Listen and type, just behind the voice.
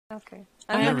Okay.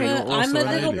 I'm a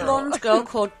little blonde girl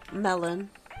called Melon.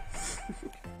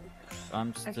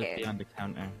 I'm stood behind the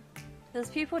counter. There's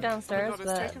people downstairs, oh my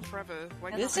god, it's taken forever.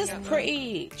 Why This is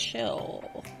pretty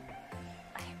chill.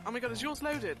 Oh my god, is yours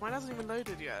loaded? Mine hasn't even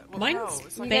loaded yet. What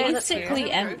Mine's like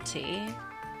basically empty.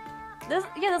 There's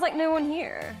like no one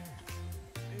here.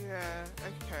 Yeah,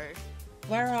 okay.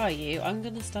 Where are you? I'm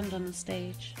gonna stand on the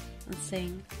stage and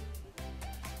sing.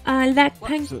 I like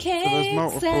pancakes. So there's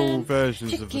multiple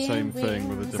versions of the same thing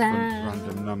with a different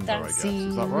random number, I guess.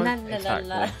 Is that right?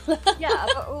 Exactly. Yeah,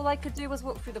 but all I could do was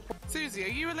walk through the portal. Susie, are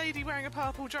you a lady wearing a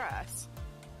purple dress?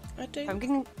 I do. I'm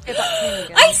gonna go back to me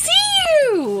again. I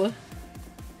see you!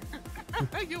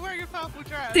 You're wearing a purple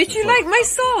dress! Did you like my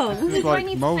song? It's like I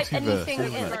need to type multiverse, anything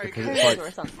isn't in, it? like, Because code it's or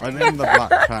like, something. I'm in the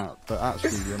Black Cat, but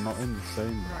actually you're not in the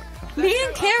same Black Cat. Me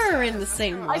and Kara are in the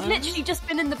same one. I've literally just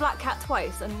been in the Black Cat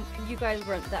twice, and you guys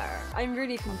weren't there. I'm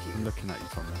really I'm confused. looking at you,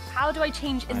 Thomas. How do I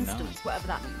change instance, whatever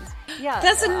that means? Yeah.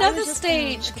 There's I was another just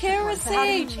stage. in the Kara, different one, so how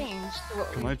do you sing. change to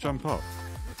what Can I jump up?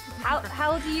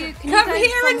 How do you? Can Come you guys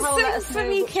here and somehow let sing us for know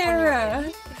me, which one you're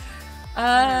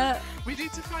Kara. in? We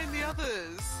need to find the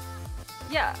others!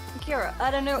 Yeah, Kira. I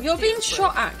don't know. What You're to being do,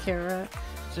 shot at, Kara.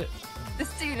 This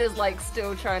dude is like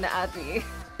still trying to add me.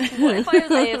 What if I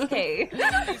was AFK?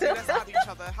 Susie, let's add each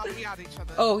other. How do we add each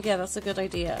other? Oh yeah, that's a good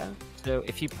idea. So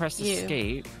if you press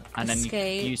escape and then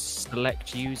you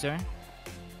select user.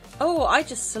 Oh, I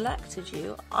just selected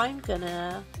you. I'm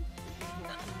gonna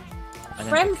and then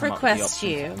friend it'll come up with the request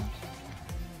options. you.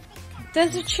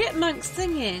 There's a chipmunk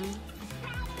singing.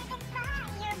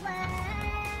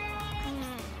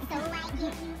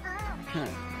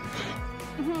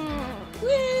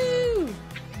 Woo!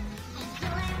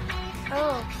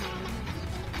 Oh.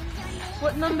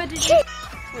 What number did you?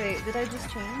 Wait, did I just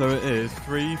change? So it is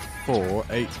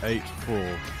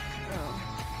 34884.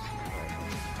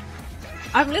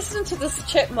 I'm listening to this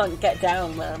chipmunk get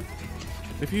down, man.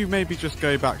 If you maybe just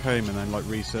go back home and then like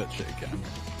research it again,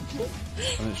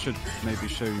 and it should maybe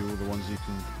show you all the ones you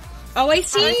can. Oh, I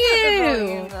see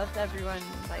you! Of everyone,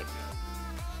 like.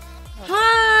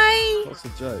 Hi! What's the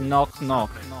joke? Knock,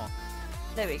 knock.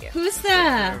 There we go. Who's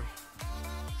there?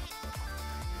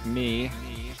 Me.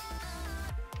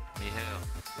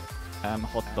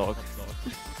 Hot dog.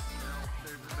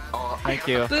 Oh, Thank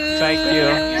you. Boo! Thank you.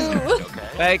 okay.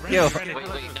 Thank you. Wait,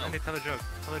 no. Tell a joke.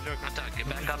 Hot dog, get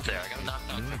back up there. I got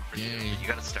knocked out. You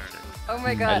gotta start it. Oh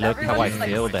my god, Look how I everyone's, like,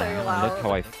 feel so then. loud. Look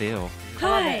how I feel.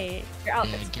 Hi! Your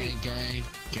outfit's Gang, great.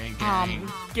 gang.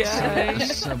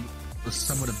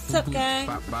 Some of the What's up, gang?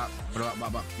 Fuck.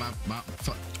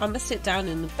 I'm gonna sit down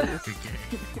in the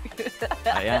booth.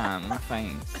 I am.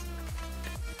 Thanks.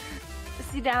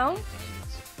 Sit down.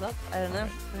 Look, I don't know.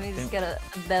 Let me just get a I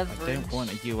beverage. don't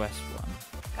want a US one.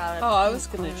 Got it. Oh, I was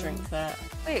gonna drink that.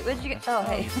 Wait, where'd you get? Oh,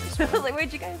 hey. I was like,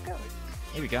 where'd you guys go?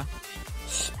 Here we go.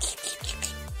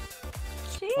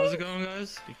 How's it going,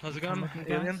 guys? How's it going,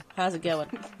 Alien? How's it going?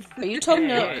 Are you Tom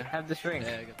Nook? Have the drink.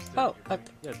 Oh,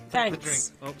 Yeah, thanks. Take the drink.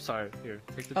 Oh, sorry. Here,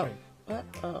 take the Oh. drink. What?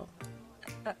 Oh.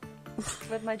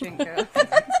 Where'd my drink go?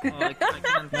 I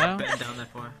can't No? bend down that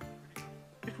far.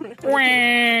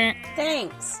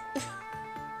 Thanks.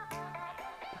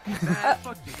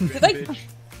 Fuck you, Did I- bitch.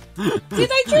 Did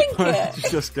I drink it?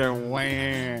 Just go wah.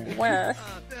 Where?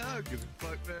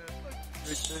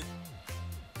 Do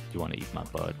you want to eat my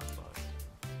bud?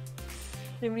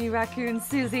 Too many raccoons,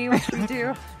 Susie. What should we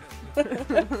do?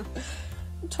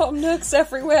 Tom Nook's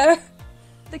everywhere.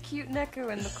 The cute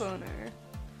Neko in the corner.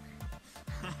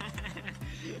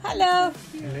 Hello.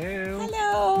 Hello.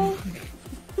 Hello.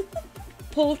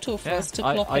 Portal for us to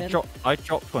plop in. I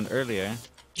dropped one earlier.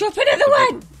 Drop another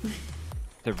one!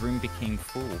 The room became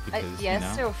full because, Yeah, you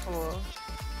know. still full.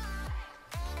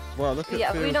 Well, look at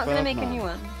Yeah, we're Phil's not gonna make a Birdman. new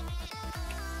one.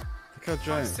 Look how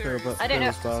giant serious? Phil's I don't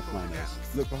know. Birdman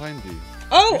is. Look behind you.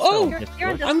 Oh,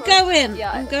 You're I'm going.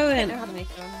 Yeah, I'm I going. don't know how to make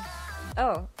one.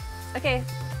 Oh, okay.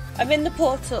 I'm in the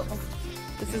portal.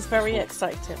 This is very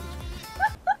exciting.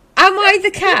 Am I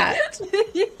the cat?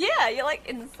 Yeah, you're like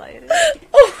inside it.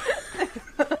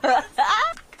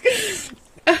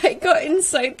 I got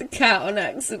inside the cat on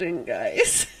accident,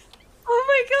 guys. Oh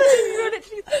my god, you're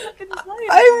literally stuck inside.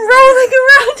 I'm rolling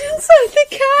around inside the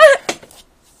cat.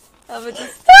 I'm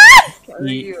just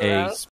EA